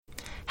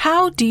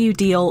How do you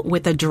deal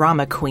with a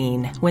drama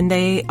queen when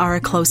they are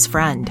a close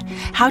friend?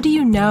 How do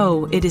you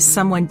know it is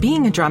someone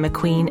being a drama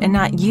queen and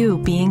not you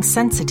being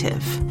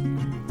sensitive?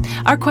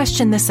 Our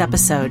question this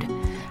episode: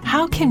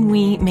 how can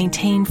we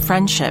maintain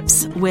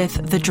friendships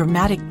with the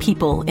dramatic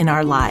people in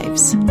our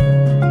lives?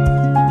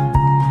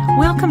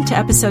 Welcome to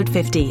episode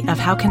 50 of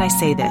How Can I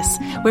Say This,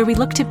 where we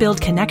look to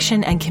build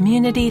connection and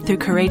community through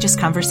courageous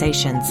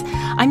conversations.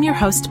 I'm your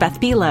host,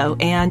 Beth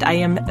Belo, and I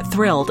am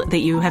thrilled that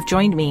you have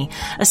joined me,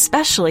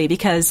 especially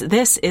because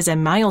this is a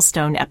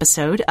milestone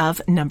episode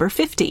of number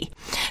 50.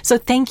 So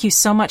thank you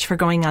so much for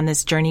going on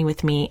this journey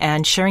with me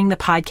and sharing the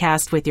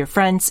podcast with your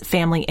friends,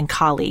 family, and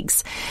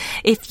colleagues.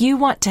 If you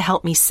want to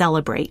help me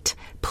celebrate,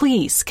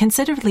 please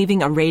consider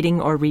leaving a rating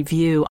or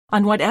review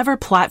on whatever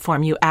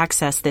platform you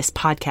access this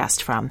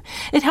podcast from.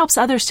 It helps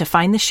others to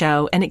find the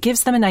show, and it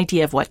gives them an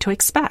idea of what to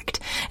expect.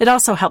 It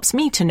also helps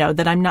me to know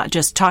that I'm not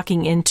just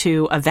talking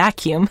into a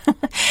vacuum,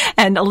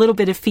 and a little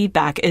bit of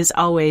feedback is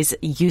always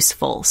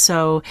useful.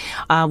 So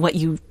what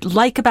you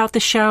like about the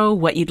show,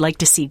 what you'd like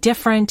to see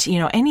different,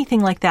 anything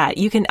like that,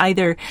 you can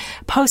either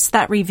post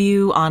that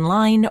review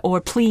online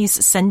or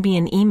please send me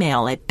an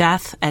email at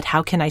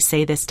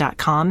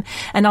beth@howcanisaythis.com,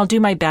 and I'll do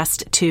my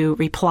best to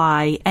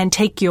reply and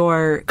take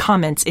your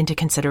comments into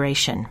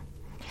consideration.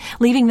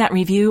 Leaving that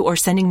review or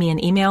sending me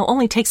an email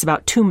only takes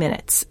about 2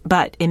 minutes,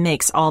 but it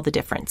makes all the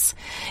difference.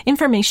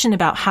 Information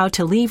about how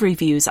to leave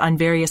reviews on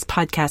various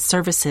podcast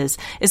services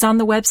is on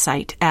the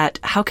website at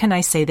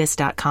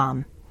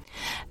howcanisaythis.com.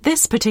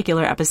 This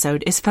particular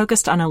episode is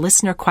focused on a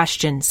listener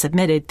question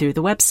submitted through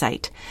the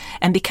website,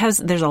 and because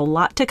there's a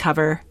lot to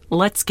cover,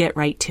 let's get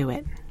right to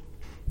it.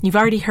 You've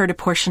already heard a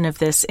portion of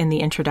this in the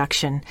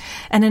introduction.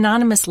 An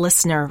anonymous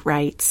listener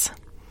writes,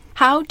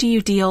 "How do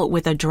you deal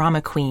with a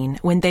drama queen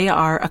when they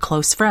are a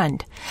close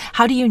friend?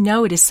 How do you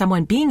know it is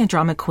someone being a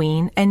drama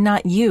queen and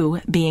not you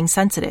being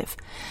sensitive?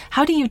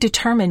 How do you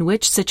determine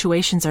which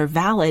situations are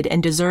valid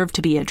and deserve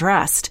to be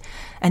addressed?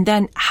 And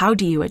then how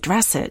do you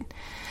address it?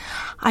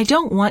 I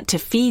don't want to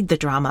feed the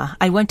drama.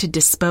 I want to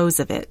dispose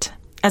of it.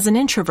 As an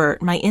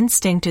introvert, my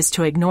instinct is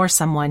to ignore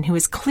someone who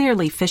is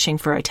clearly fishing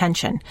for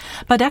attention.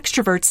 But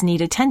extroverts need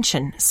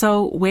attention,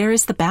 so where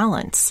is the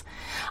balance?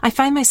 I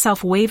find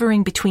myself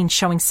wavering between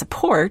showing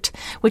support,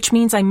 which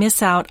means I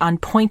miss out on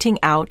pointing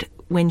out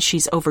when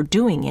she's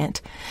overdoing it,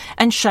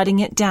 and shutting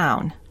it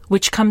down,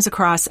 which comes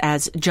across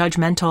as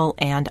judgmental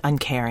and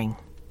uncaring."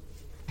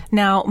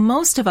 Now,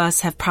 most of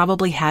us have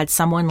probably had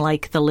someone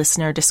like the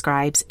listener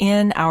describes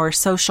in our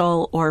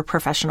social or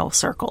professional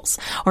circles,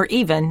 or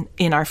even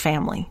in our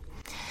family.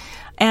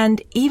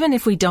 And even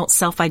if we don't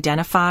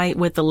self-identify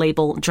with the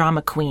label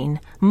drama queen,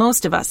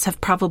 most of us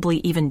have probably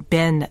even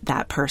been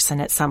that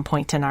person at some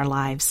point in our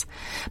lives.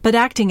 But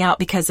acting out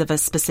because of a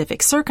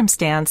specific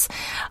circumstance,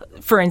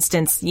 for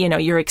instance,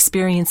 you're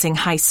experiencing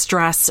high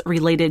stress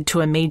related to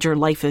a major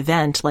life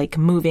event like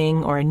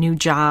moving or a new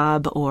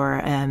job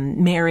or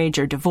marriage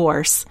or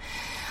divorce,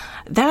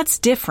 that's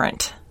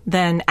different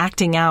than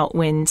acting out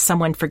when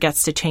someone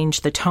forgets to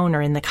change the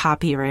toner in the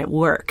copy or at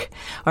work,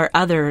 or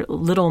other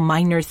little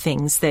minor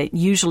things that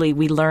usually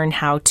we learn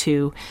how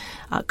to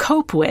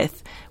cope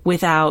with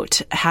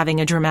without having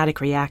a dramatic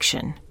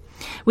reaction.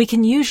 We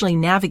can usually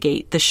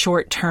navigate the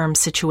short-term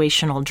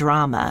situational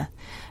drama,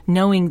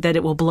 knowing that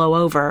it will blow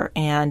over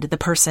and the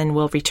person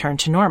will return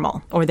to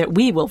normal, or that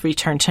we will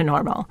return to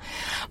normal.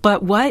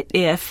 But what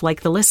if,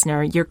 like the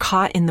listener, you're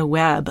caught in the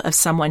web of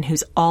someone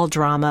who's all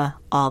drama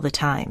all the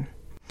time?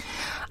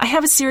 I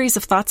have a series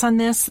of thoughts on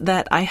this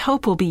that I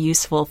hope will be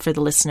useful for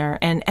the listener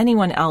and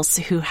anyone else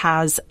who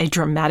has a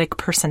dramatic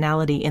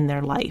personality in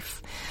their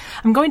life.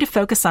 I'm going to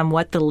focus on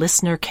what the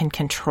listener can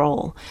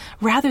control,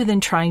 rather than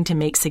trying to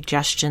make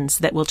suggestions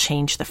that will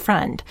change the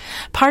friend.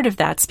 Part of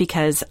that's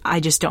because I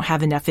just don't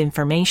have enough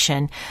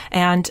information,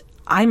 and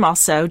I'm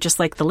also, just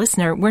like the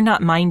listener, we're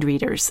not mind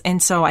readers,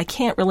 and so I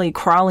can't really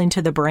crawl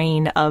into the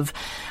brain of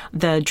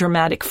the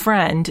dramatic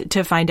friend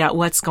to find out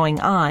what's going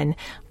on,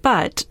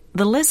 but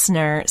the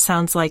listener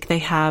sounds like they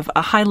have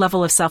a high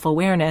level of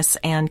self-awareness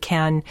and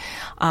can,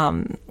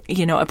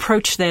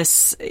 approach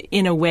this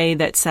in a way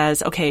that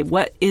says, okay,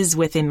 what is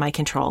within my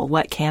control?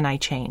 What can I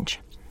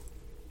change?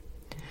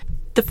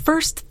 The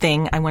first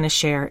thing I want to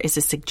share is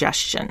a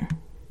suggestion.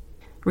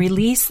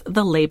 Release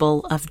the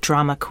label of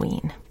drama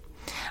queen.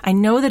 I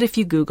know that if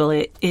you Google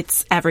it,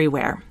 it's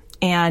everywhere.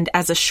 And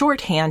as a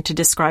shorthand to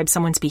describe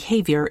someone's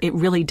behavior, it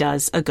really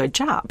does a good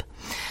job.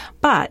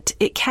 But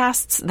it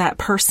casts that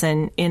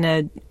person in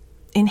a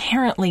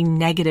inherently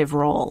negative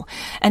role,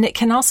 and it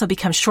can also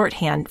become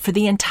shorthand for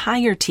the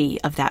entirety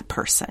of that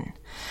person.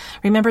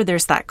 Remember,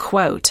 there's that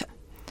quote,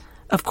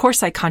 "Of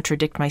course I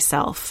contradict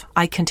myself.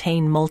 I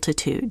contain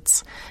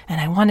multitudes."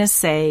 And I want to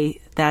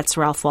say that's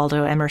Ralph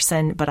Waldo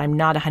Emerson, but I'm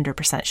not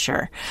 100%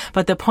 sure.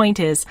 But the point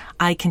is,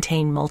 I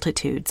contain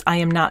multitudes. I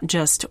am not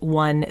just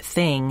one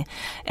thing,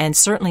 and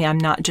certainly I'm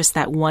not just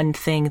that one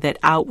thing that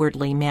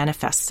outwardly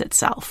manifests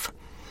itself.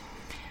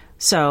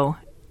 So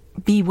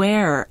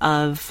beware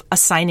of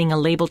assigning a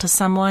label to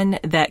someone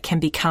that can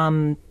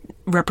become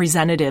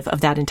representative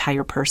of that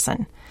entire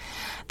person.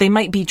 They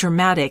might be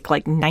dramatic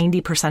like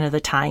 90% of the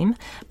time,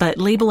 but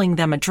labeling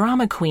them a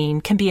drama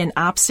queen can be an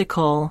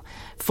obstacle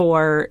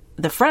for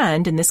the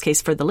friend, in this case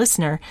for the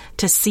listener,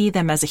 to see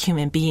them as a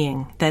human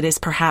being that is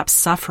perhaps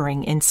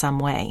suffering in some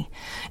way.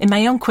 In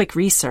my own quick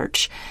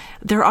research,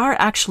 there are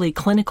actually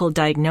clinical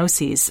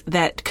diagnoses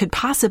that could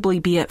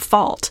possibly be at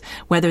fault,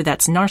 whether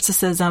that's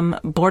narcissism,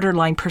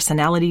 borderline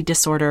personality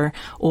disorder,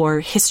 or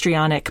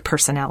histrionic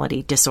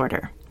personality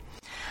disorder.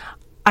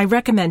 I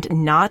recommend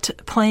not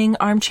playing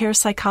armchair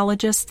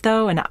psychologist,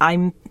 though, and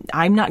I'm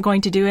not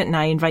going to do it, and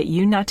I invite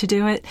you not to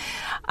do it.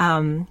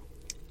 And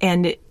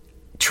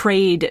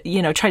try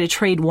to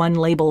trade one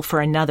label for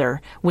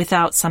another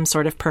without some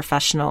sort of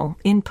professional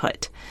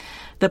input.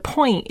 The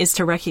point is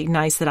to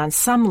recognize that on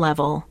some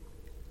level,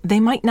 they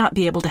might not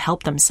be able to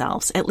help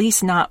themselves, at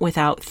least not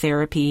without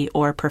therapy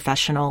or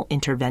professional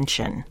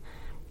intervention.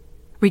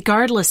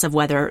 Regardless of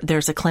whether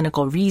there's a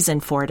clinical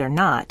reason for it or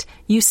not,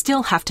 you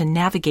still have to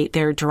navigate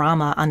their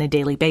drama on a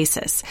daily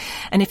basis.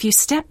 And if you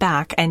step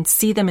back and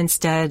see them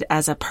instead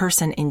as a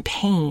person in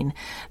pain,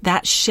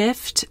 that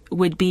shift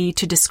would be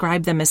to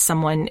describe them as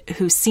someone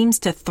who seems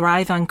to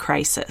thrive on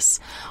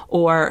crisis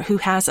or who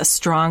has a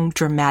strong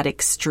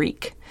dramatic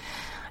streak.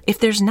 If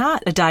there's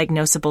not a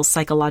diagnosable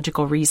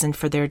psychological reason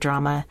for their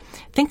drama,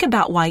 think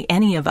about why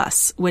any of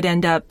us would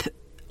end up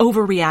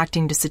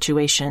overreacting to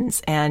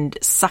situations and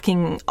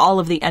sucking all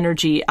of the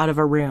energy out of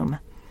a room.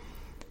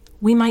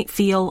 We might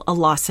feel a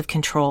loss of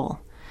control.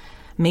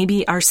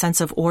 Maybe our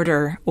sense of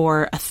order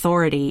or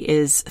authority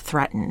is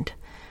threatened,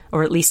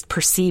 or at least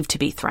perceived to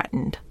be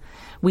threatened.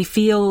 We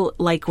feel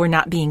like we're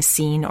not being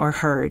seen or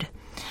heard.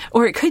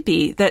 Or it could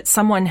be that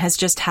someone has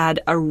just had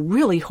a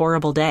really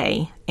horrible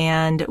day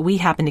and we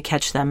happen to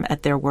catch them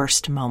at their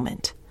worst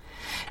moment.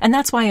 And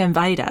that's why I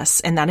invite us,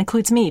 and that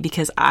includes me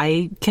because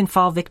I can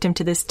fall victim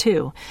to this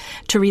too,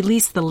 to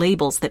release the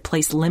labels that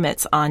place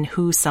limits on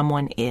who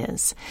someone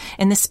is.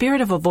 In the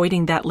spirit of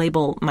avoiding that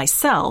label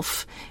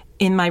myself,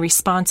 in my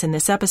response in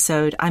this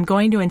episode, I'm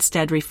going to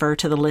instead refer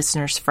to the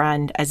listener's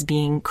friend as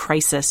being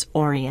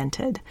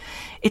crisis-oriented.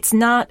 It's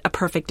not a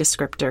perfect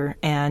descriptor,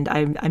 and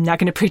I'm not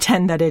going to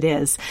pretend that it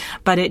is,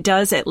 but it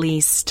does at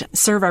least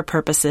serve our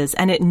purposes,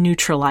 and it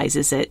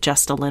neutralizes it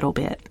just a little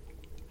bit.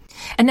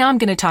 And now I'm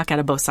going to talk out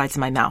of both sides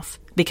of my mouth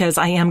because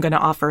I am going to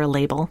offer a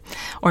label,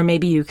 or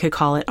maybe you could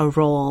call it a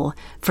role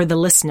for the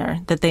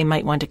listener that they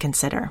might want to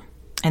consider.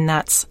 And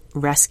that's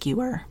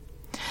rescuer.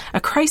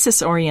 A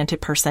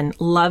crisis-oriented person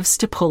loves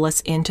to pull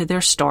us into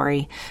their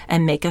story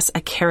and make us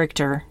a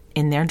character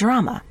in their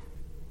drama.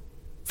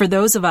 For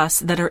those of us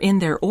that are in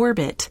their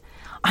orbit,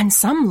 on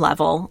some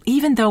level,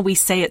 even though we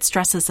say it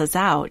stresses us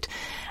out,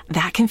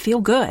 that can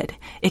feel good.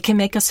 It can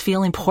make us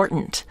feel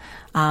important.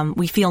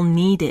 We feel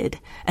needed.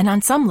 And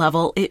on some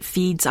level, it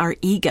feeds our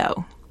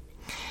ego.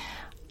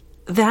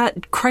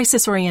 That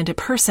crisis-oriented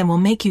person will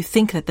make you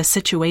think that the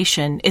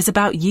situation is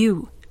about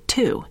you,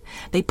 too.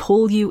 They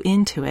pull you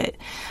into it.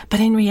 But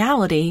in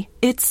reality,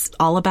 it's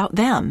all about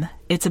them.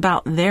 It's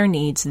about their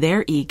needs,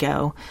 their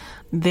ego,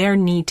 their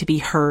need to be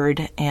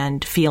heard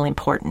and feel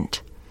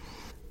important.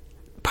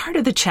 Part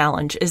of the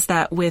challenge is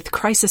that with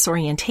crisis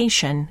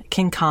orientation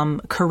can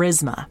come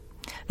charisma.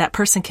 That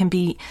person can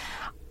be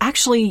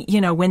actually,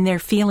 when they're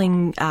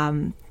feeling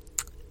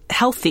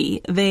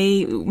healthy,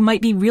 they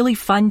might be really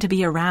fun to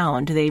be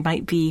around. They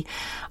might be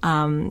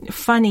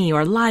funny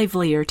or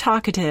lively or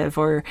talkative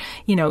or,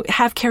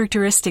 have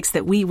characteristics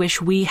that we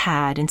wish we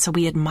had. And so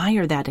we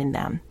admire that in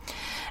them.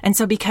 And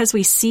so because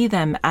we see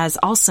them as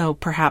also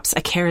perhaps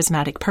a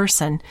charismatic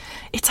person,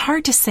 it's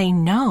hard to say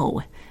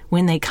no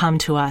when they come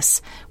to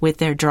us with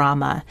their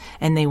drama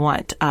and they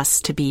want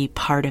us to be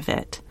part of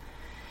it.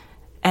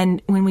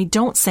 And when we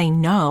don't say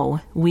no,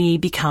 we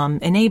become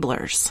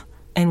enablers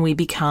and we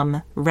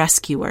become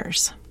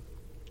rescuers.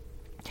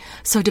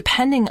 So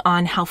depending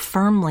on how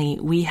firmly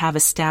we have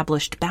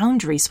established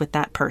boundaries with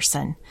that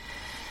person,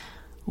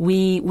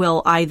 we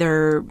will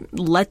either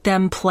let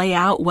them play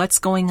out what's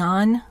going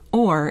on,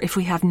 or if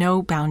we have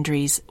no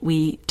boundaries,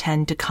 we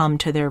tend to come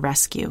to their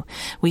rescue.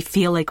 We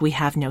feel like we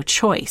have no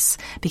choice,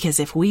 because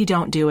if we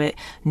don't do it,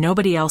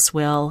 nobody else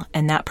will,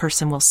 and that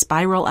person will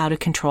spiral out of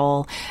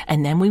control,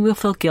 and then we will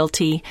feel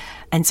guilty,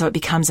 and so it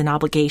becomes an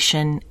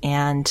obligation,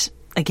 and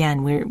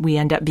again, we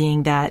end up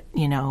being that,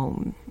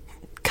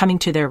 coming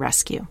to their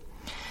rescue.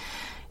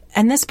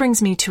 And this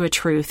brings me to a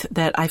truth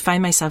that I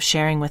find myself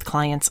sharing with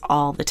clients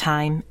all the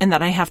time, and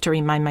that I have to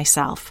remind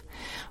myself.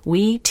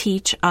 We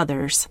teach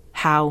others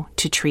how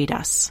to treat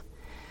us.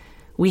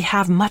 We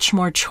have much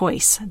more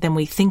choice than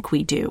we think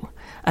we do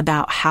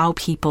about how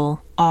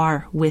people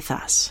are with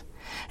us.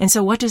 And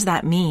so what does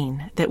that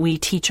mean, that we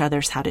teach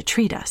others how to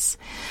treat us?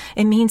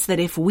 It means that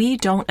if we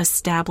don't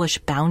establish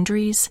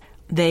boundaries,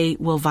 they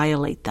will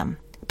violate them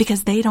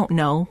because they don't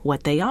know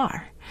what they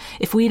are.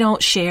 If we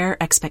don't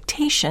share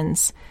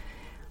expectations,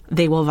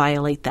 they will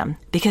violate them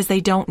because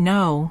they don't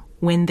know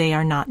when they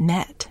are not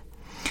met.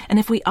 And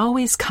if we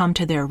always come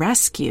to their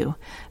rescue,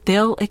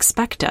 they'll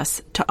expect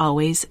us to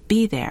always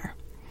be there.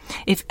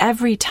 If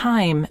every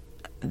time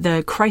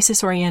the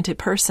crisis-oriented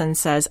person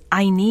says,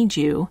 I need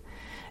you,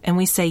 and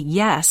we say,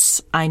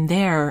 yes, I'm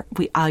there,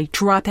 I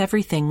drop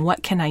everything,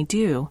 what can I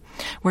do?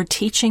 We're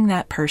teaching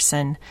that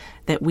person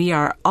that we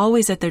are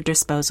always at their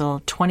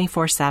disposal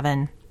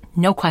 24/7,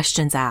 no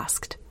questions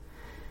asked.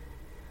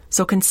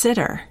 So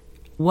consider,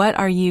 what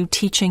are you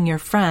teaching your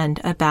friend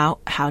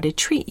about how to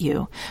treat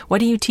you?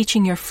 What are you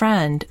teaching your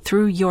friend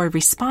through your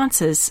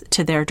responses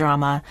to their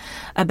drama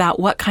about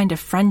what kind of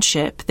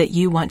friendship that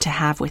you want to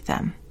have with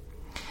them?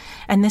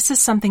 And this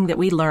is something that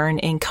we learn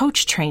in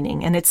coach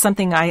training. And it's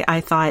something I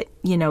thought,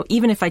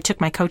 even if I took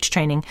my coach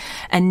training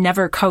and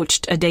never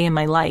coached a day in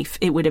my life,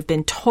 it would have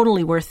been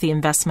totally worth the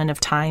investment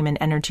of time and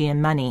energy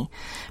and money,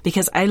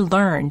 because I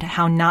learned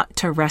how not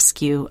to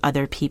rescue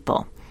other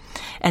people.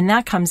 And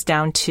that comes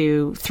down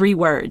to 3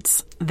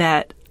 words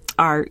that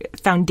are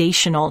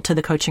foundational to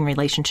the coaching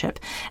relationship.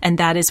 And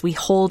that is, we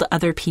hold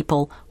other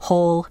people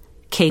whole,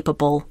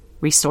 capable,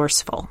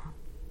 resourceful.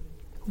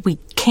 We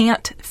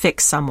can't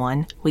fix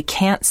someone, we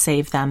can't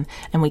save them,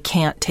 and we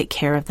can't take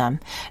care of them.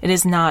 It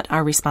is not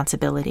our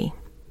responsibility.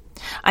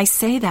 I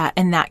say that,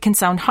 and that can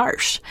sound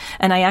harsh.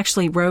 And I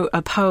actually wrote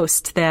a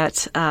post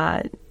that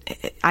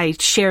I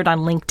shared on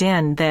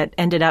LinkedIn that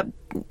ended up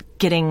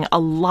getting a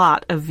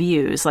lot of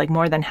views, like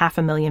more than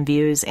 500,000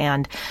 views,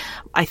 and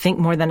I think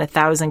more than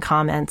 1,000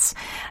 comments.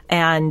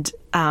 And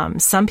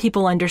some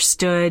people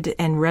understood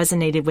and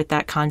resonated with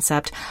that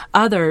concept.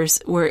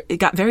 Others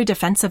got very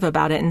defensive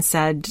about it and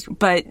said,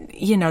 but,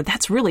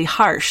 that's really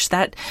harsh.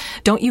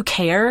 Don't you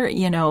care?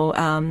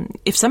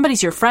 If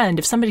somebody's your friend,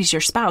 if somebody's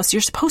your spouse,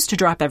 you're supposed to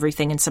drop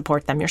everything and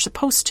support them. You're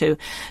supposed to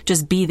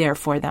just be there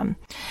for them.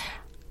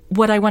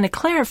 What I want to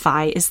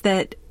clarify is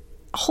that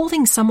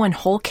holding someone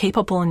whole,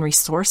 capable, and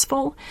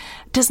resourceful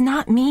does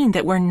not mean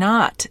that we're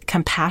not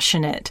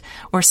compassionate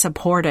or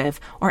supportive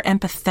or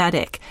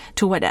empathetic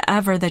to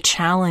whatever the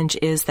challenge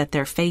is that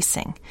they're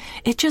facing.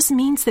 It just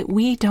means that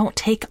we don't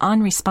take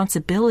on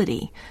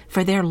responsibility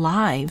for their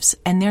lives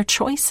and their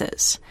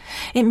choices.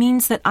 It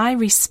means that I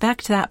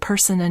respect that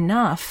person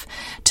enough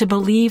to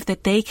believe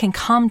that they can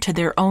come to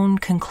their own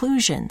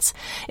conclusions.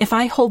 If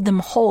I hold them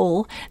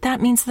whole,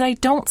 that means that I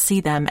don't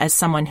see them as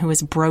someone who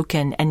is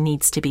broken and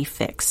needs to be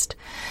fixed.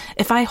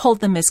 If I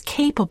hold them as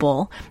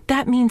capable,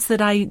 that means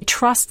that I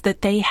trust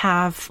that they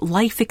have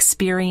life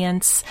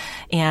experience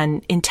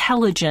and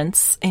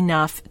intelligence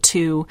enough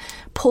to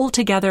pull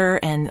together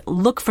and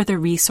look for the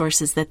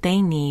resources that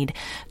they need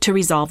to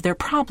resolve their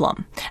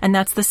problem. And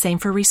that's the same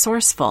for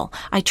resourceful.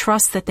 I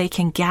trust that they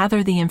can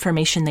gather the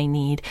information they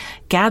need,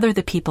 gather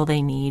the people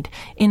they need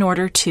in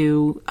order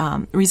to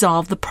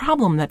resolve the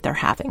problem that they're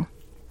having.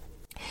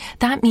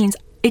 That means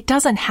it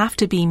doesn't have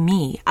to be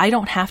me. I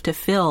don't have to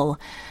fill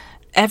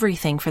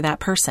everything for that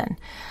person.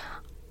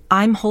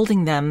 I'm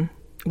holding them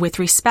with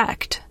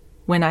respect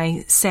when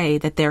I say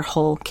that they're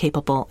whole,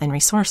 capable, and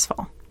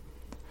resourceful.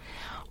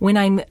 When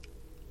I'm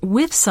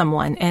with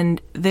someone and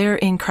they're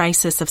in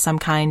crisis of some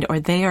kind, or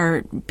they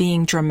are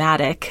being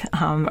dramatic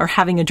or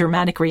having a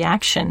dramatic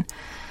reaction,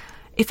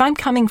 if I'm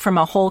coming from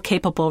a whole,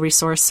 capable,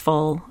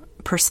 resourceful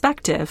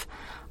perspective,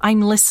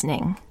 I'm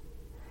listening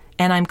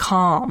and I'm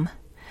calm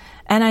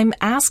and I'm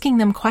asking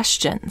them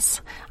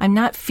questions. I'm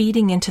not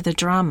feeding into the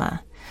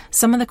drama.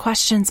 Some of the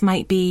questions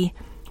might be,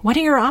 what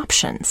are your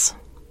options?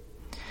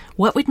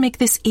 What would make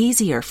this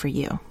easier for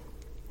you?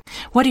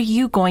 What are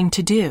you going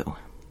to do?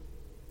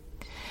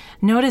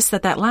 Notice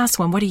that last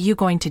one, what are you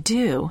going to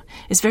do,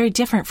 is very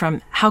different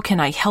from how can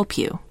I help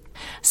you?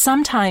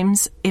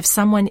 Sometimes if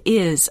someone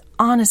is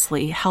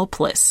honestly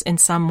helpless in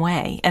some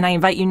way, and I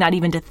invite you not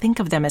even to think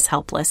of them as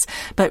helpless,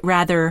 but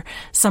rather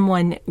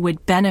someone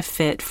would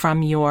benefit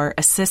from your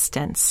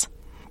assistance,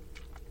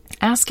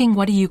 asking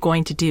what are you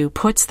going to do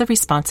puts the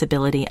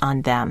responsibility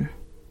on them.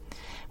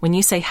 When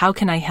you say, how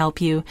can I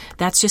help you?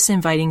 That's just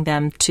inviting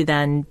them to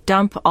then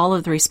dump all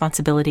of the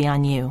responsibility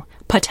on you,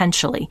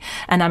 potentially.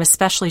 And I'm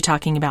especially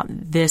talking about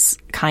this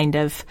kind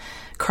of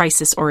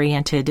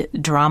crisis-oriented,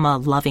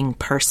 drama-loving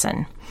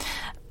person.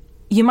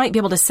 You might be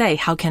able to say,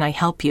 how can I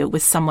help you,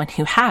 with someone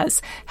who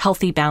has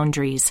healthy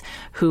boundaries,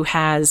 who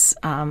has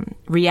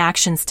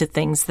reactions to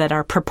things that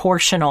are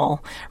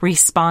proportional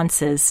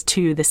responses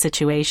to the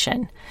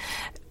situation.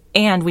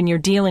 And when you're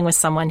dealing with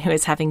someone who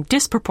is having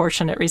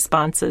disproportionate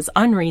responses,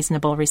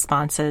 unreasonable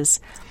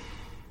responses,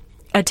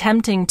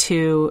 attempting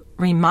to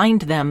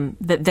remind them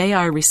that they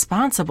are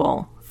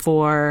responsible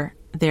for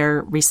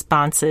their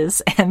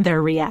responses and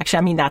their reaction.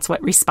 I mean, that's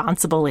what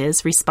responsible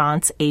is,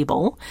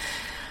 response-able,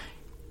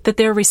 that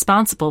they're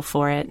responsible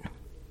for it.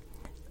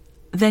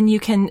 Then you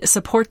can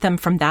support them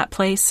from that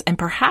place and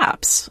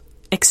perhaps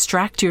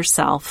extract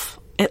yourself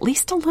at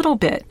least a little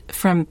bit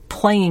from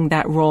playing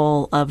that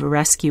role of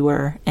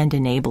rescuer and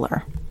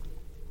enabler.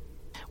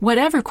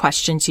 Whatever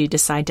questions you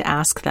decide to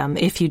ask them,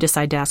 if you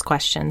decide to ask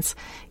questions,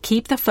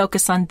 keep the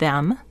focus on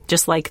them,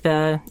 just like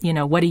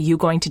what are you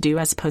going to do,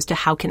 as opposed to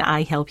how can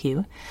I help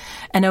you?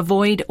 And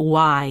avoid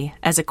why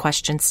as a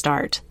question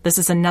start. This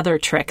is another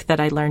trick that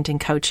I learned in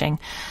coaching.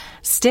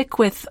 Stick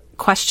with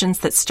questions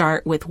that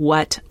start with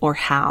what or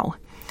how.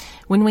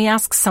 When we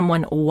ask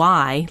someone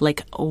why,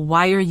 like,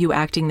 why are you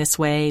acting this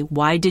way?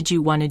 Why did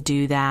you want to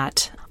do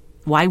that?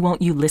 Why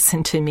won't you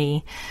listen to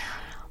me?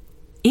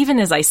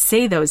 Even as I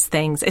say those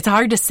things, it's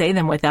hard to say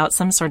them without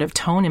some sort of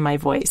tone in my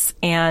voice.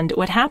 And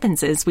what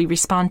happens is we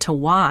respond to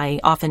why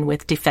often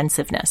with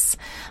defensiveness.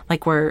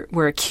 Like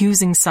we're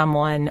accusing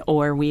someone,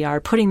 or we are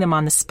putting them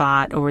on the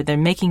spot, or they're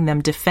making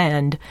them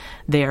defend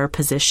their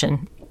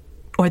position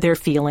or their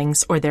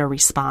feelings or their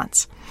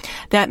response.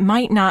 That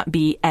might not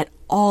be at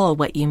all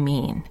what you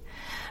mean.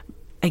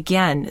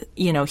 Again,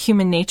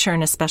 human nature,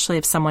 and especially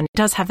if someone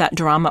does have that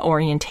drama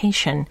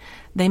orientation,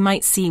 they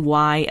might see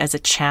why as a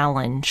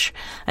challenge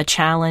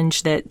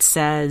that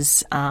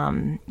says,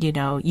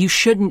 you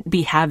shouldn't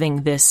be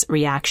having this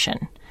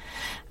reaction.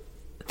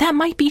 That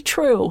might be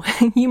true.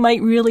 You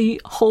might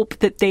really hope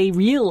that they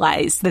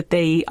realize that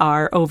they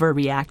are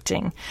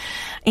overreacting.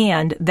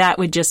 And that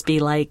would just be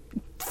like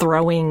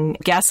throwing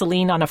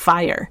gasoline on a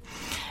fire.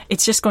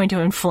 It's just going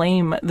to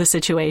inflame the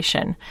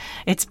situation.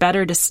 It's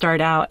better to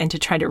start out and to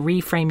try to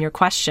reframe your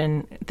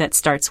question that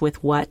starts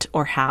with what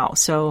or how.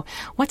 So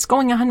what's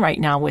going on right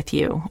now with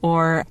you?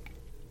 Or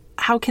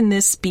how can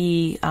this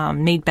be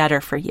made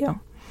better for you?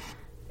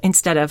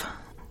 Instead of,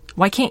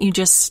 why can't you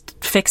just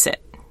fix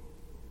it?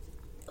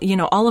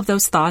 All of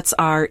those thoughts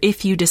are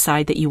if you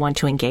decide that you want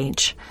to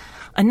engage.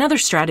 Another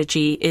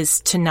strategy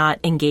is to not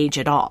engage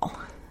at all.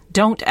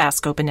 Don't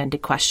ask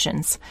open-ended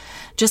questions.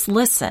 Just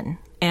listen.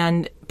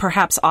 And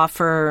perhaps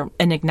offer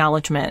an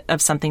acknowledgement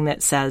of something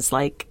that says,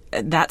 like,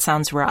 that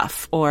sounds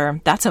rough, or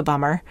that's a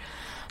bummer.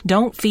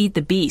 Don't feed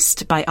the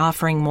beast by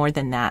offering more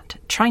than that.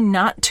 Try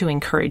not to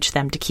encourage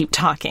them to keep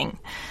talking.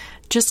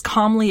 Just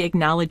calmly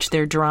acknowledge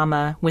their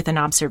drama with an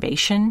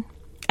observation,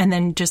 and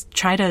then just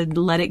try to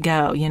let it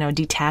go,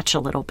 detach a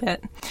little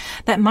bit.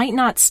 That might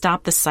not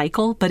stop the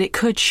cycle, but it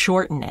could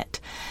shorten it.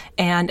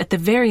 And at the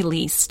very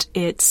least,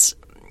 it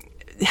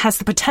has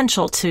the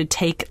potential to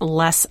take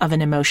less of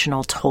an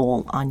emotional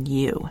toll on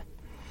you.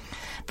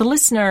 The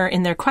listener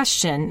in their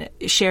question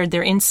shared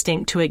their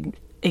instinct to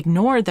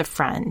ignore the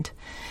friend.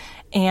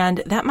 And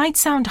that might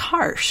sound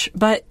harsh,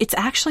 but it's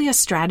actually a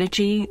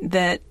strategy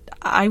that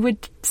I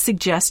would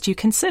suggest you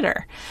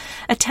consider.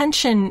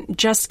 Attention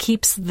just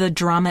keeps the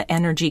drama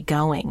energy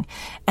going.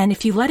 And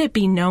if you let it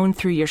be known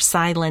through your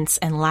silence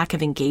and lack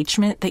of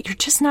engagement that you're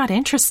just not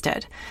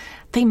interested,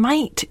 they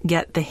might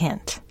get the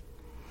hint.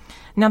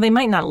 Now, they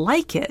might not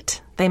like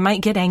it. They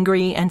might get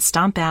angry and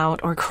stomp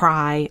out or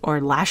cry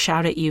or lash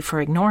out at you for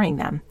ignoring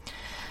them.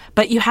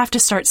 But you have to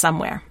start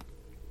somewhere.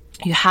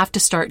 You have to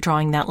start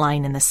drawing that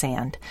line in the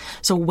sand.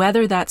 So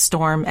weather that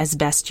storm as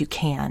best you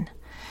can.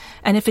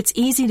 And if it's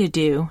easy to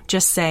do,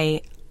 just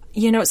say,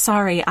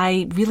 sorry,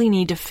 I really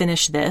need to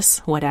finish this,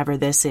 whatever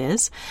this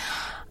is.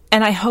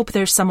 And I hope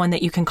there's someone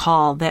that you can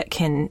call that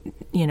can,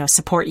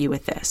 support you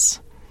with this.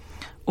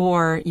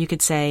 Or you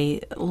could say,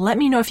 let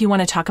me know if you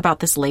want to talk about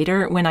this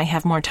later when I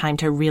have more time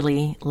to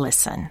really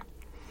listen.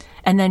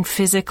 And then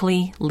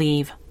physically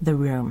leave the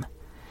room.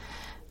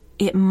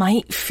 It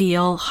might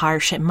feel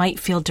harsh, it might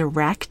feel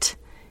direct,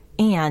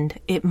 and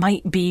it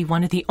might be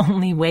one of the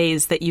only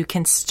ways that you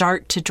can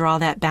start to draw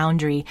that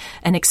boundary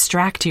and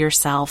extract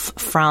yourself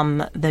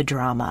from the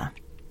drama.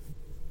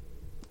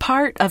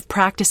 Part of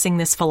practicing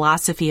this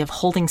philosophy of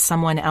holding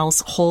someone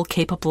else whole,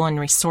 capable, and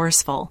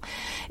resourceful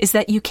is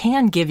that you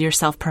can give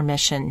yourself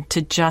permission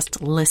to just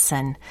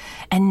listen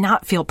and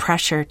not feel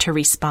pressure to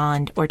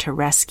respond or to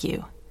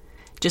rescue.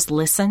 Just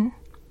listen,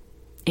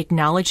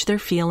 acknowledge their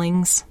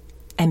feelings,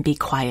 and be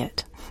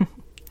quiet.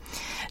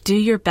 Do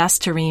your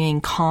best to remain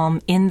calm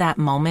in that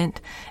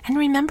moment, and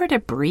remember to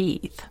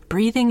breathe.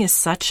 Breathing is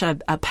such a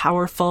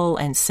powerful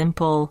and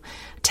simple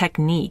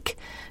technique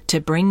to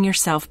bring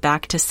yourself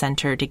back to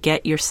center, to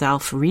get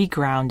yourself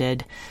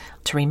regrounded,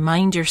 to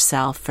remind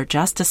yourself for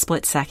just a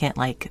split second,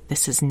 like,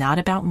 this is not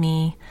about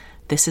me,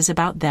 this is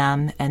about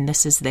them, and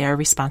this is their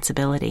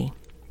responsibility.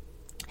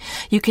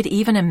 You could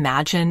even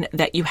imagine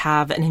that you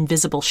have an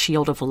invisible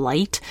shield of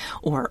light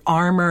or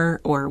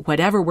armor or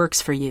whatever works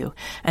for you,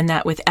 and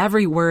that with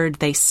every word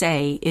they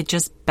say, it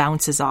just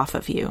bounces off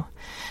of you.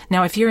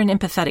 Now, if you're an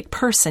empathetic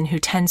person who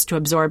tends to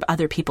absorb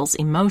other people's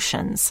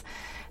emotions,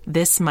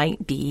 this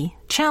might be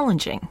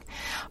challenging,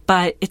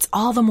 but it's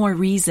all the more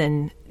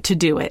reason to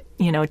do it,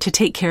 to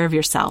take care of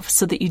yourself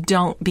so that you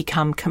don't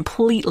become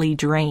completely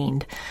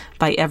drained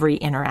by every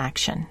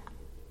interaction.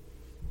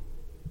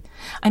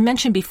 I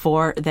mentioned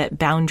before that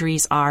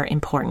boundaries are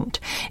important.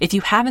 If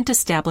you haven't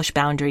established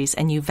boundaries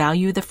and you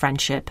value the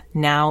friendship,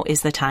 now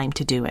is the time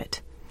to do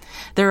it.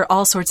 There are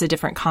all sorts of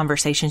different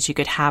conversations you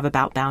could have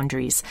about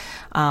boundaries.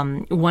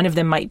 One of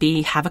them might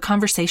be have a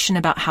conversation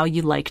about how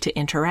you like to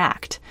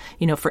interact.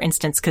 For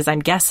instance, because I'm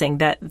guessing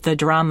that the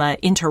drama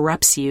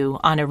interrupts you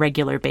on a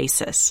regular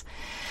basis.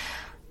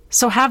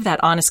 So have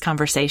that honest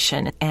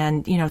conversation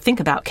and, think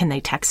about, can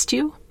they text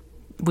you?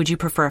 Would you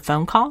prefer a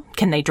phone call?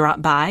 Can they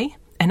drop by?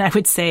 And I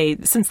would say,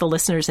 since the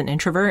listener's an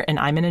introvert and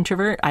I'm an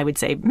introvert, I would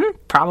say,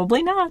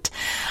 probably not.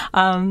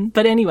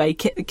 But anyway,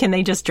 can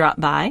they just drop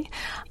by?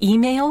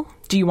 Email?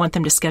 Do you want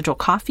them to schedule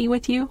coffee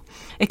with you?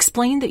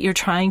 Explain that you're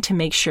trying to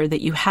make sure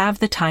that you have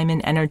the time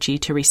and energy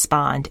to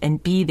respond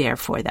and be there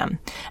for them,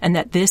 and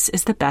that this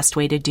is the best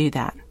way to do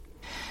that.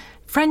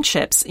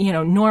 Friendships,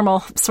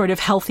 normal, sort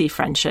of healthy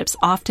friendships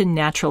often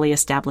naturally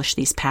establish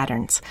these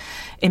patterns.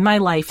 In my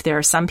life, there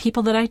are some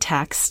people that I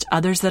text,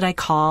 others that I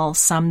call,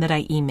 some that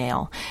I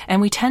email,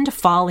 and we tend to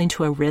fall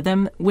into a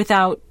rhythm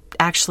without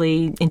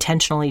actually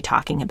intentionally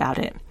talking about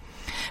it.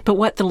 But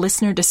what the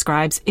listener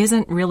describes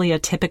isn't really a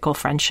typical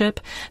friendship,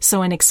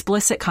 so an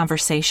explicit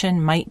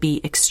conversation might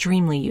be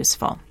extremely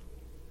useful.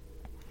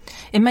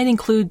 It might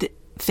include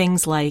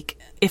things like,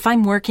 if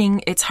I'm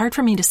working, it's hard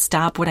for me to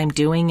stop what I'm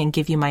doing and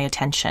give you my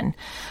attention.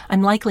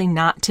 I'm likely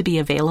not to be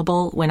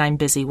available when I'm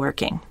busy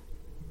working.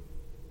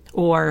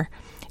 Or,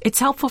 it's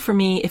helpful for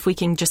me if we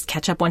can just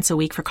catch up once a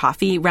week for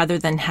coffee rather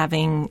than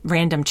having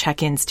random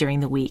check-ins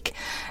during the week.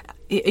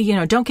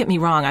 Don't get me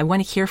wrong, I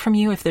want to hear from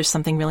you if there's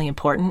something really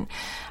important.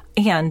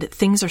 And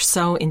things are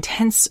so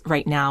intense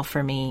right now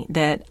for me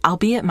that I'll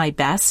be at my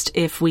best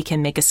if we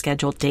can make a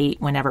scheduled date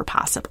whenever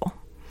possible.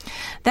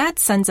 That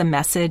sends a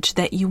message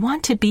that you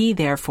want to be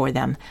there for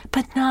them,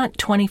 but not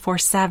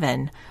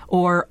 24/7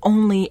 or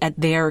only at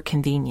their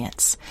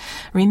convenience.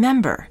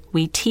 Remember,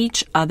 we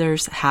teach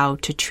others how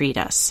to treat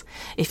us.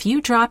 If you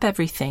drop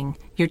everything,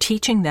 you're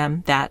teaching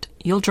them that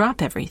you'll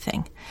drop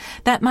everything.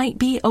 That might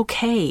be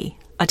okay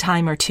a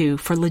time or two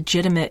for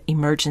legitimate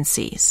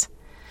emergencies.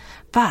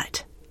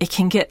 But it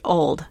can get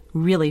old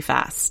really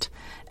fast,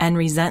 and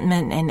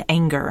resentment and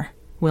anger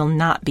will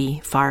not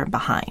be far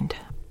behind.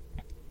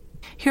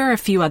 Here are a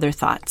few other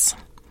thoughts.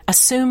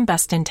 Assume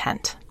best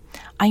intent.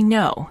 I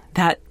know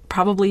that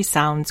probably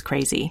sounds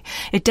crazy.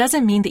 It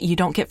doesn't mean that you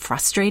don't get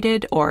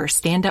frustrated or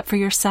stand up for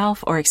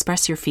yourself or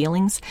express your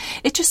feelings.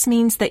 It just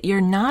means that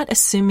you're not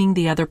assuming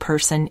the other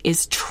person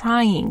is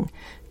trying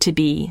to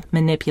be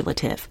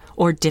manipulative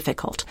or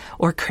difficult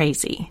or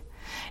crazy.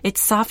 It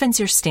softens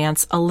your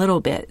stance a little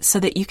bit so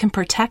that you can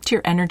protect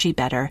your energy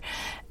better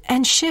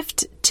and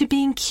shift to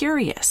being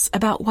curious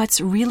about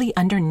what's really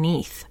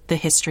underneath the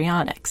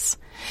histrionics.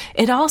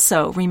 It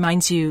also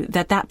reminds you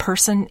that that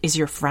person is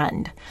your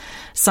friend,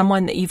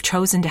 someone that you've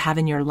chosen to have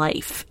in your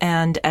life,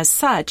 and as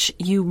such,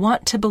 you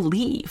want to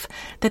believe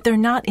that they're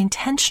not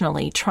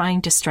intentionally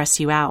trying to stress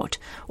you out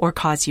or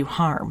cause you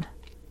harm.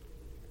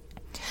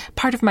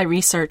 Part of my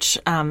research,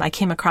 I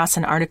came across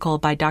an article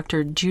by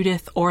Dr.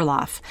 Judith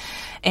Orloff,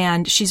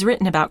 and she's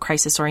written about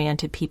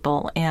crisis-oriented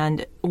people,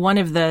 and one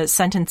of the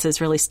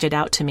sentences really stood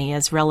out to me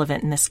as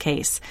relevant in this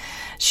case.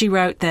 She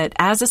wrote that,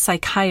 as a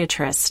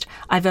psychiatrist,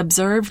 I've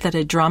observed that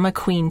a drama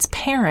queen's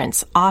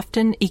parents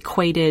often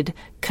equated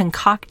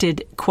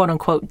concocted,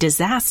 quote-unquote,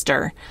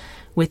 disaster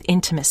with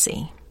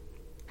intimacy.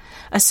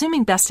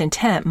 Assuming best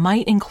intent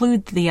might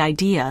include the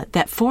idea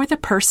that for the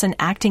person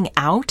acting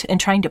out and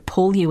trying to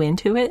pull you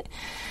into it,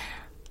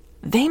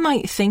 they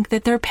might think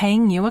that they're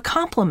paying you a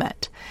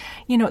compliment.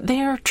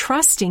 They're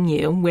trusting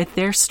you with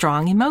their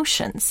strong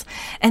emotions.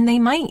 And they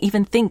might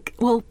even think,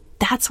 well,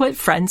 that's what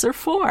friends are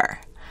for.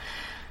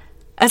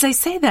 As I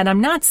say that,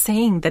 I'm not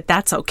saying that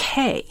that's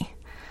okay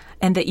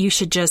and that you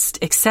should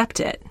just accept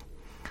it.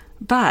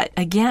 But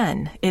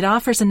again, it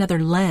offers another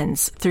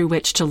lens through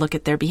which to look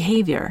at their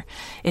behavior.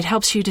 It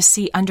helps you to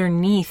see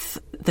underneath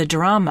the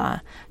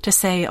drama, to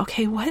say,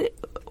 okay,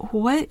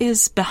 what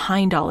is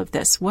behind all of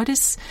this? What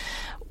is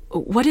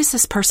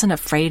this person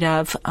afraid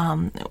of?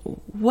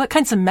 What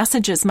kinds of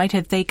messages might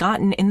have they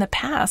gotten in the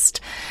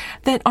past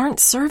that aren't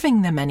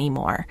serving them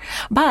anymore?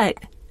 But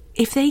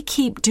if they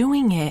keep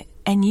doing it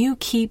and you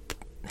keep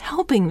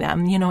helping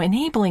them,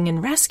 enabling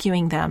and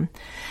rescuing them,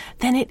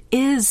 then it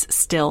is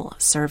still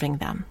serving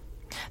them.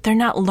 They're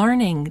not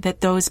learning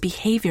that those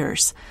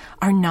behaviors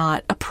are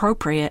not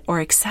appropriate or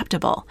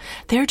acceptable.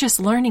 They're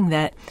just learning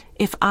that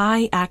if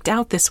I act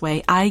out this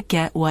way, I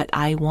get what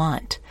I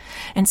want.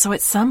 And so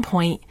at some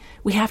point,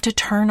 we have to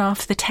turn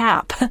off the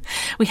tap.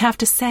 We have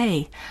to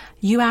say,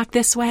 you act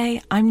this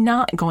way, I'm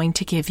not going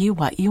to give you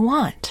what you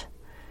want.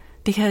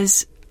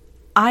 Because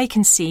I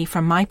can see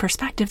from my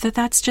perspective that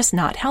that's just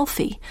not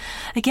healthy.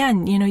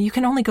 Again, you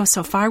can only go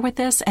so far with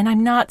this, and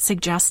I'm not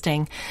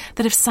suggesting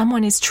that if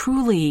someone is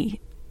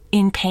truly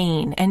in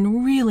pain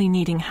and really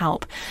needing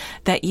help,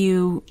 that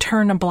you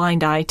turn a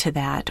blind eye to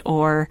that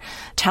or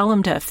tell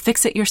them to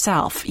fix it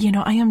yourself.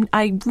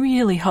 I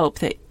really hope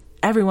that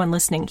everyone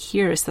listening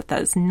hears that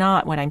is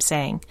not what I'm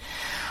saying.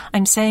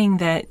 I'm saying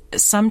that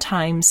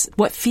sometimes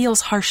what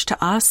feels harsh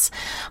to us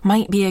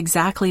might be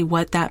exactly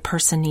what that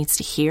person needs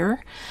to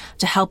hear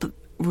to help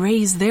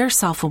raise their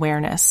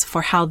self-awareness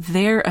for how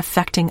they're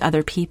affecting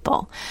other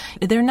people.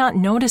 They're not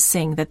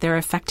noticing that they're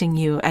affecting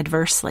you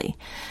adversely.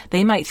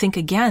 They might think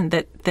again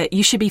that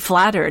you should be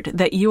flattered,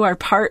 that you are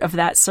part of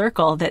that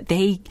circle that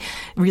they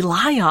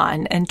rely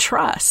on and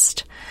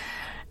trust.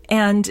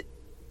 And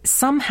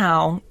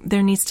somehow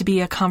there needs to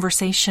be a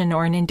conversation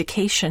or an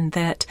indication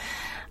that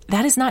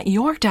that is not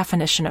your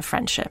definition of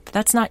friendship.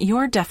 That's not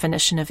your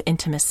definition of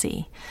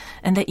intimacy,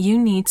 and that you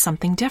need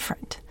something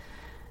different.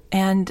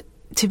 And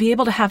to be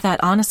able to have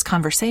that honest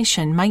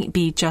conversation might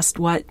be just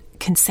what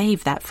can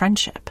save that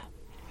friendship.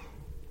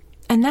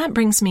 And that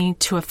brings me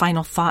to a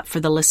final thought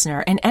for the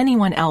listener and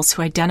anyone else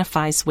who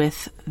identifies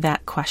with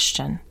that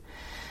question.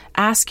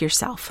 Ask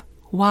yourself,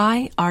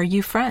 why are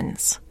you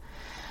friends?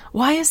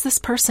 Why is this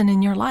person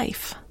in your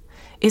life?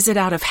 Is it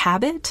out of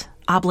habit,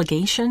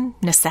 obligation,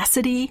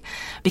 necessity,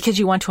 because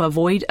you want to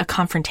avoid a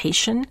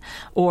confrontation,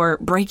 or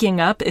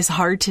breaking up is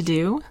hard to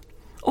do?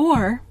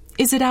 Or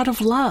is it out of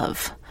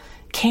love,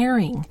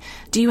 caring?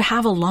 Do you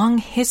have a long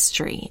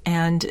history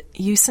and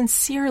you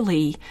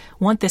sincerely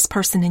want this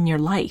person in your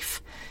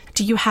life?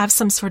 Do you have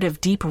some sort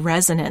of deep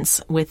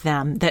resonance with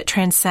them that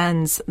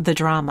transcends the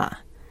drama?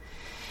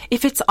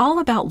 If it's all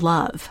about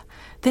love,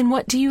 then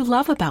what do you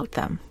love about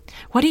them?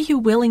 What are you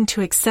willing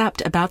to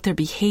accept about their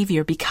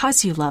behavior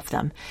because you love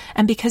them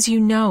and because you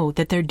know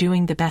that they're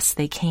doing the best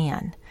they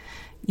can?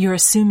 You're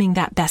assuming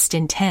that best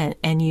intent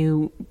and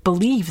you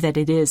believe that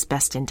it is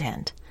best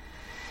intent.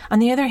 On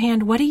the other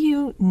hand, what are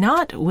you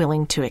not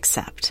willing to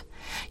accept?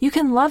 You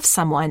can love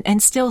someone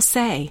and still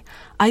say,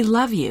 I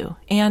love you,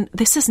 and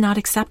this is not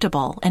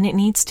acceptable, and it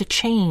needs to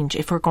change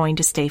if we're going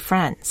to stay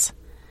friends.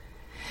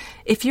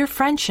 If your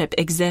friendship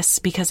exists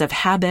because of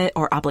habit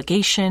or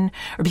obligation,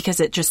 or because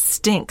it just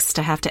stinks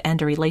to have to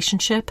end a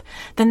relationship,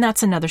 then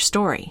that's another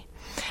story.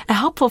 A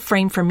helpful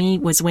frame for me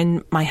was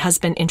when my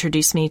husband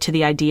introduced me to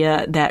the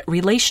idea that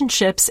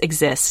relationships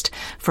exist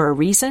for a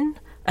reason,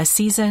 a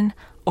season,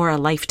 or a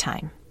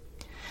lifetime.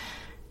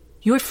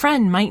 Your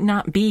friend might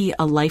not be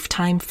a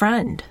lifetime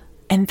friend,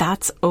 and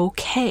that's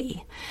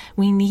okay.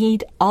 We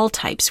need all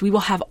types. We will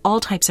have all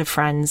types of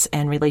friends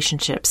and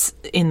relationships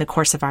in the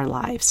course of our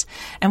lives.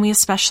 And we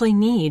especially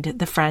need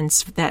the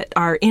friends that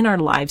are in our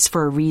lives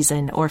for a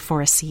reason or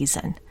for a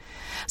season.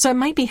 So it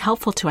might be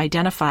helpful to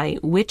identify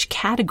which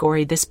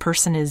category this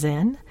person is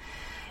in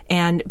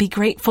and be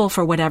grateful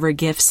for whatever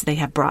gifts they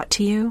have brought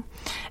to you.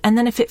 And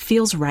then if it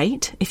feels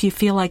right, if you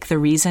feel like the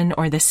reason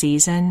or the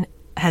season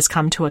has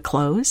come to a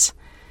close,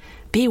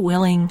 be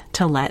willing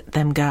to let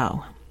them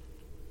go.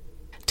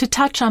 To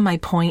touch on my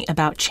point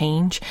about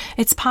change,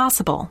 it's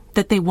possible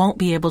that they won't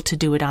be able to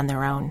do it on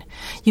their own.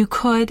 You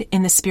could,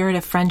 in the spirit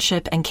of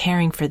friendship and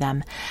caring for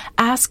them,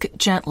 ask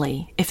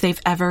gently if they've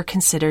ever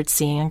considered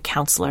seeing a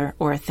counselor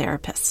or a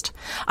therapist.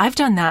 I've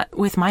done that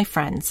with my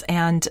friends,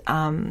 and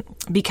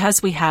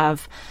because we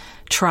have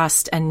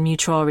trust and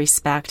mutual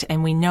respect,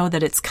 and we know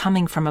that it's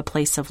coming from a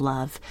place of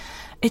love,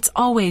 it's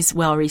always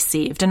well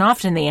received. And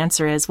often the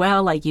answer is,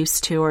 well, I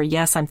used to, or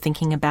yes, I'm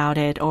thinking about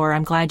it, or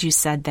I'm glad you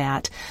said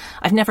that.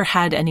 I've never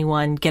had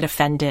anyone get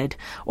offended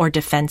or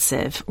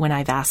defensive when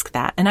I've asked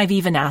that. And I've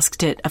even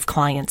asked it of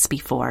clients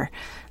before.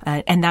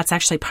 And that's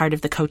actually part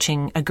of the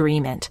coaching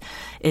agreement,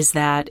 is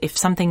that if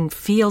something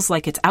feels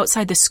like it's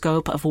outside the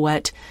scope of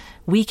what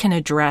we can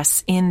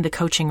address in the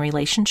coaching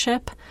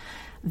relationship,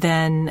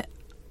 then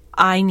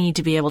I need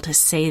to be able to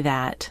say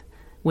that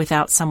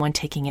without someone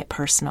taking it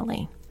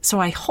personally. So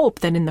I hope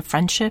that in the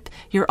friendship,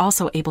 you're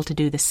also able to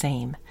do the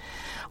same.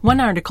 One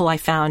article I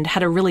found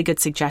had a really good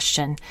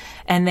suggestion,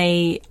 and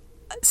they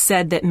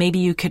said that maybe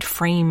you could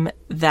frame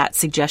that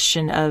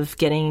suggestion of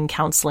getting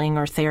counseling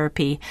or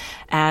therapy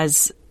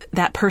as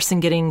that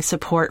person getting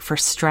support for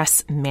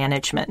stress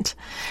management.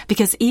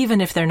 Because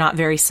even if they're not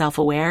very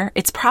self-aware,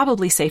 it's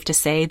probably safe to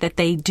say that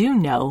they do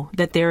know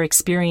that they're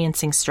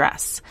experiencing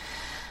stress.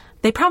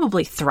 They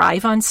probably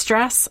thrive on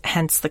stress,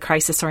 hence the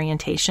crisis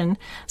orientation,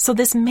 so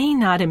this may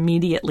not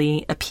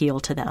immediately appeal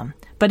to them.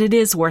 But it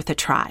is worth a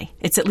try.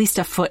 It's at least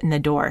a foot in the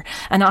door.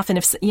 And often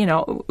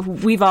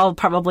we've all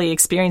probably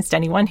experienced,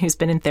 anyone who's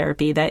been in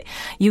therapy, that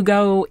you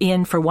go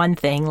in for one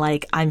thing,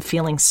 like I'm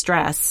feeling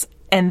stress,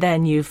 and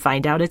then you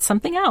find out it's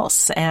something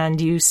else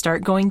and you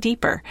start going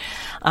deeper.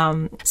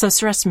 So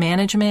stress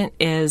management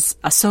is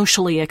a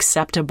socially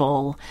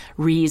acceptable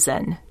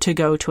reason to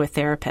go to a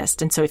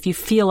therapist. And so if you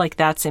feel like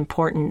that's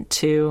important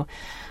to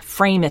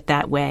frame it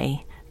that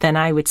way, then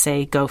I would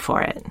say go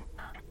for it.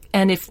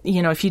 And if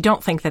you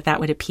don't think that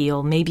would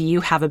appeal, maybe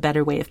you have a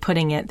better way of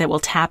putting it that will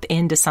tap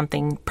into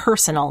something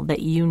personal that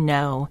you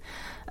know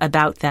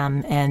about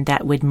them and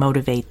that would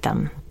motivate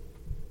them.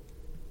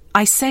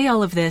 I say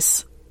all of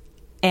this,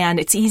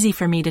 and it's easy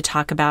for me to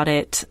talk about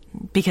it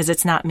because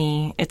it's not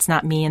me. It's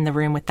not me in the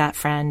room with that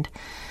friend.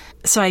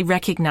 So I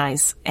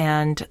recognize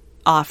and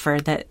offer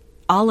that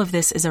all of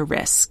this is a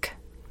risk.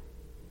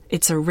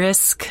 It's a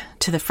risk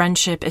to the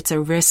friendship. It's a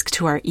risk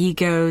to our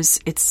egos.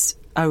 It's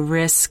a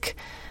risk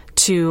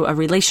to a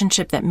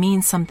relationship that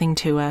means something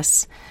to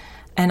us.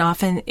 And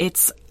often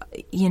it's,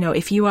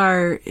 if you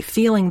are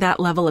feeling that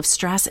level of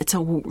stress, it's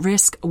a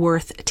risk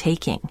worth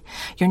taking.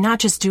 You're not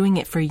just doing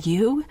it for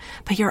you,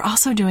 but you're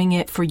also doing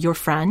it for your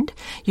friend.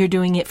 You're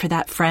doing it for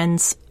that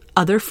friend's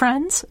other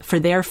friends, for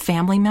their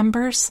family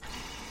members.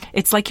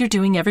 It's like you're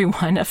doing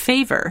everyone a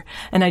favor.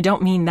 And I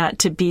don't mean that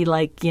to be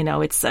like,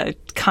 it's a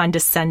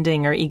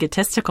condescending or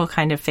egotistical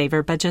kind of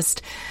favor, but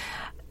just,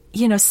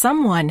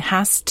 someone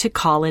has to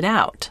call it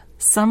out.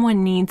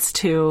 Someone needs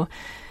to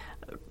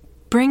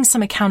bring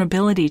some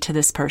accountability to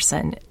this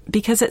person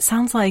because it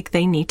sounds like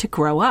they need to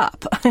grow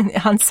up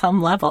on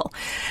some level.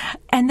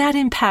 And that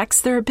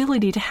impacts their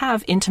ability to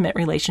have intimate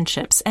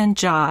relationships and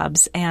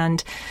jobs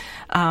and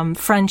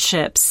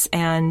friendships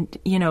and,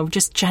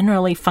 just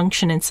generally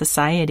function in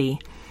society.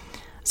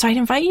 So I'd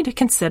invite you to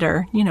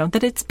consider,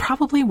 that it's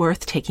probably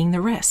worth taking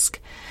the risk.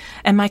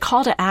 And my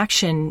call to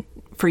action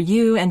for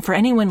you and for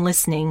anyone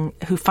listening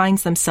who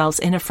finds themselves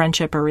in a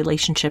friendship or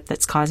relationship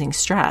that's causing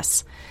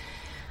stress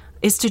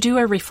is to do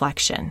a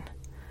reflection,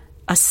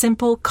 a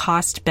simple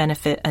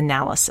cost-benefit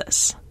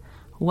analysis.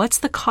 What's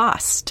the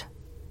cost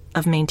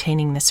of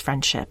maintaining this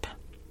friendship?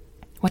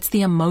 What's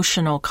the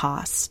emotional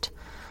cost?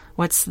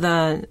 What's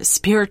the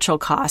spiritual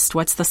cost?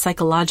 What's the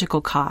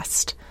psychological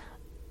cost?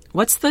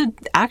 What's the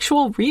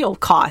actual real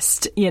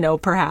cost?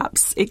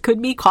 Perhaps it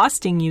could be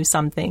costing you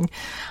something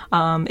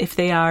if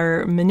they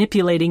are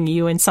manipulating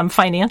you in some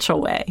financial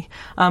way.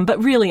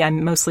 But really,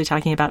 I'm mostly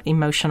talking about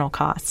emotional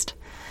cost.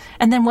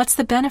 And then what's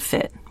the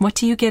benefit? What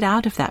do you get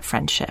out of that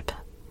friendship?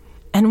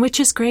 And which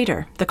is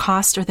greater, the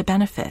cost or the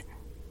benefit?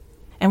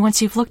 And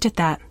once you've looked at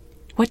that,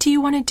 what do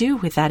you want to do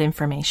with that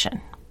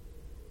information?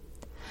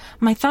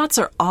 My thoughts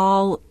are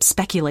all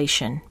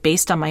speculation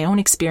based on my own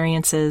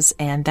experiences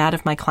and that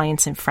of my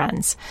clients and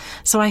friends.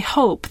 So I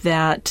hope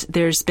that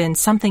there's been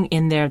something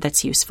in there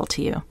that's useful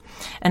to you.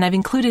 And I've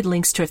included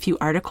links to a few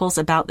articles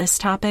about this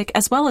topic,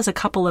 as well as a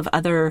couple of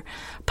other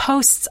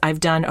posts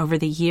I've done over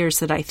the years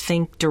that I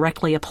think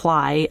directly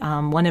apply.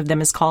 One of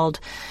them is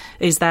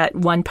that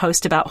one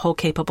post about whole,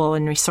 capable,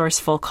 and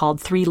resourceful called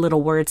 3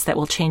 Little Words That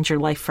Will Change Your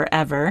Life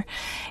Forever.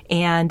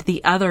 And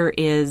the other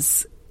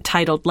is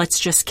titled, Let's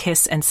Just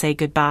Kiss and Say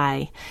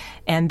Goodbye.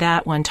 And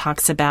that one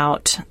talks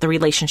about the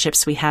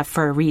relationships we have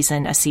for a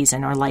reason, a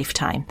season, or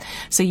lifetime.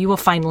 So you will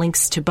find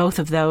links to both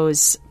of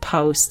those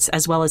posts,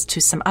 as well as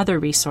to some other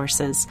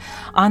resources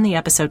on the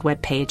episode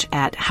webpage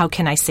at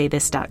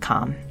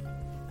howcanisaythis.com.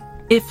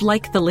 If,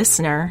 like the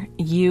listener,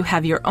 you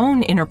have your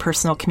own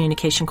interpersonal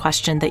communication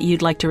question that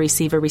you'd like to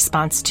receive a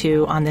response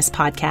to on this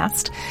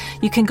podcast,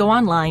 you can go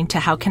online to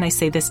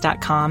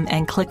howcanisaythis.com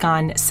and click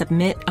on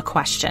Submit a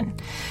Question.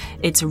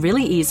 It's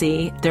really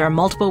easy. There are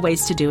multiple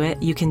ways to do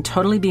it. You can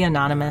totally be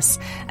anonymous,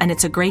 and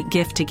it's a great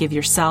gift to give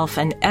yourself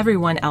and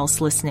everyone else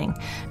listening.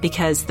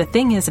 Because the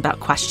thing is about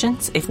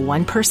questions, if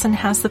one person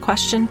has the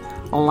question,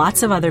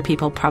 lots of other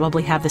people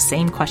probably have the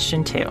same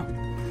question too.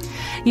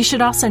 You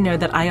should also know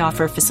that I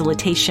offer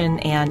facilitation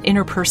and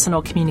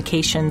interpersonal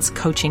communications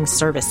coaching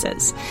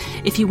services.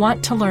 If you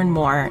want to learn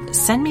more,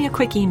 send me a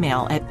quick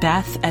email at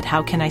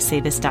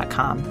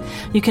beth@howcanisaythis.com.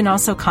 You can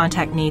also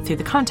contact me through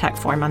the contact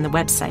form on the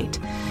website.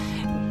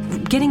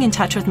 Getting in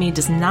touch with me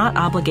does not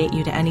obligate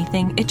you to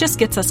anything. It just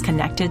gets us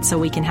connected so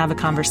we can have a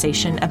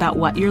conversation about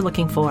what you're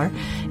looking for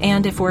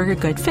and if we're a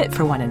good fit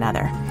for one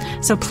another.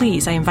 So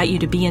please, I invite you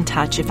to be in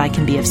touch if I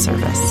can be of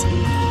service.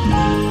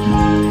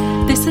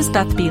 This is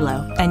Beth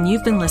Belo, and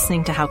you've been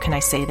listening to How Can I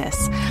Say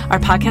This? Our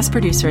podcast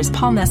producer is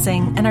Paul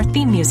Messing, and our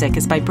theme music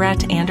is by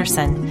Brett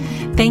Anderson.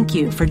 Thank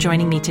you for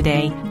joining me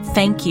today.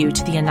 Thank you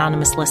to the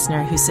anonymous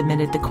listener who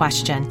submitted the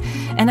question.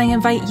 And I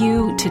invite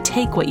you to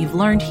take what you've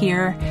learned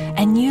here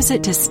and use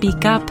it to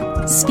speak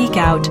up, speak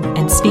out,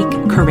 and speak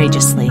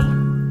courageously.